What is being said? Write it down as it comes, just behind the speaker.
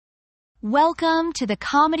Welcome to the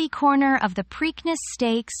comedy corner of the Preakness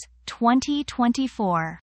Stakes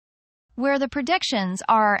 2024, where the predictions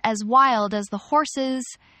are as wild as the horses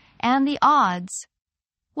and the odds.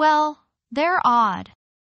 Well, they're odd.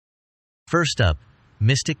 First up,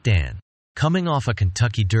 Mystik Dan. Coming off a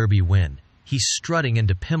Kentucky Derby win, he's strutting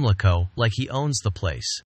into Pimlico like he owns the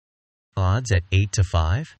place. Odds at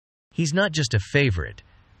 8-5? He's not just a favorite,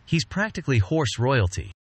 he's practically horse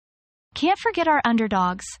royalty. Can't forget our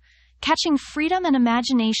underdogs, catching freedom and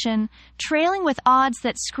imagination, trailing with odds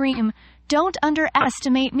that scream, "Don't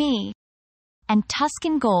underestimate me." And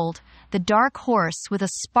Tuscan Gold, the dark horse with a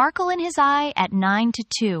sparkle in his eye at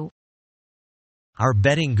 9-2. Our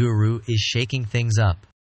betting guru is shaking things up,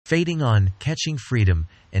 fading on catching freedom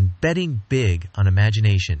and betting big on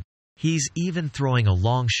imagination. He's even throwing a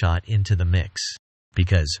long shot into the mix.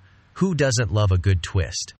 Because who doesn't love a good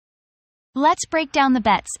twist? Let's break down the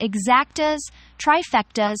bets. Exactas,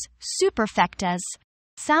 trifectas, superfectas.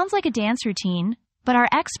 Sounds like a dance routine, but our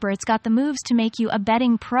experts got the moves to make you a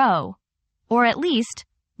betting pro. Or at least,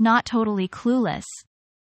 not totally clueless.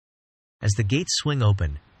 As the gates swing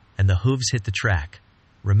open and the hooves hit the track,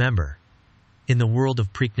 remember, in the world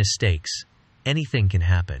of Preakness Stakes, anything can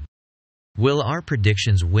happen. Will our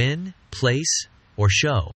predictions win, place, or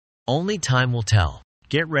show? Only time will tell.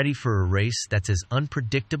 Get ready for a race that's as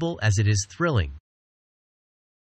unpredictable as it is thrilling.